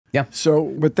Yeah. So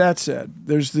with that said,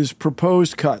 there's this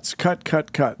proposed cuts,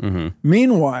 cut.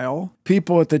 Meanwhile,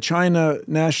 people at the China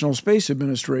National Space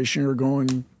Administration are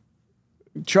going,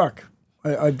 Chuck,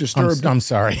 I've disturbed. I'm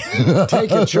sorry.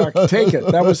 Take it, Chuck. Take it.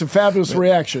 That was a fabulous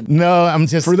reaction. No, I'm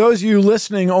just... For those of you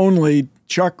listening only,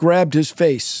 Chuck grabbed his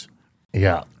face.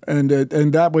 Yeah. And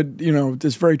that would,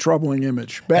 this very troubling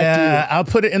image. Back to you. I'll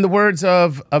put it in the words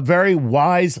of a very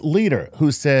wise leader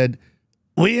who said,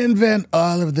 we invent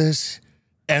all of this,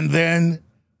 and then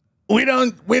we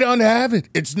don't have it.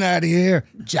 It's not here.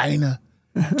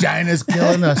 China's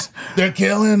killing us. They're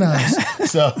killing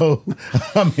us. So,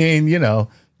 I mean,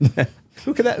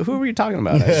 Who were you talking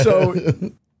about? So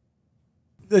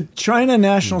the China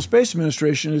National Space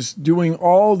Administration is doing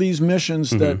all these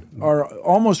missions that are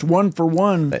almost one for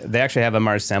one. They actually have a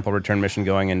Mars sample return mission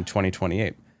going in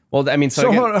 2028. Well, I mean,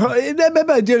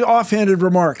 offhanded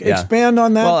remark. Yeah. Expand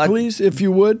on that, please, if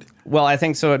you would. Well, I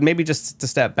think so. Maybe just to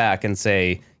step back and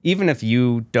say, even if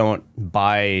you don't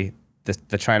buy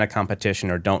the China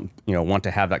competition or don't want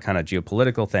to have that kind of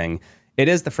geopolitical thing, it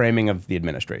is the framing of the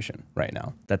administration right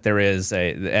now that there is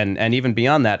and even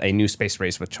beyond that, a new space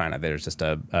race with China. There's just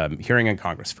a hearing in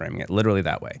Congress framing it literally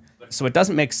that way. So it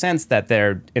doesn't make sense that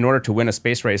in order to win a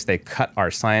space race, they cut our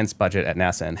science budget at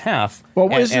NASA in half.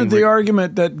 Well, isn't the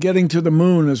argument that getting to the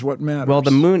moon is what matters? Well,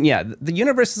 the moon, yeah. The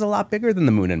universe is a lot bigger than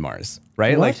the moon and Mars,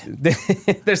 right? What?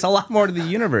 Like, there's a lot more to the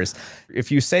universe.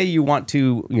 If you say you want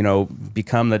to,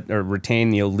 become or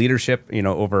retain, leadership,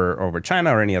 over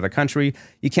China or any other country,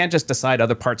 you can't just decide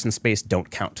other parts in space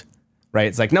don't count. Right?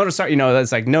 It's like, no, to start,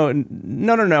 it's like, no.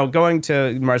 Going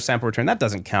to Mars sample return, that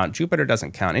doesn't count. Jupiter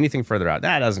doesn't count. Anything further out,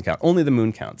 that doesn't count. Only the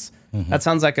moon counts. That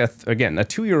sounds like, again, a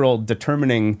 2-year-old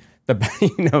determining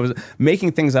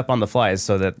making things up on the fly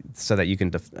so that you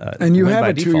can, and you have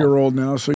a 2-year-old now, so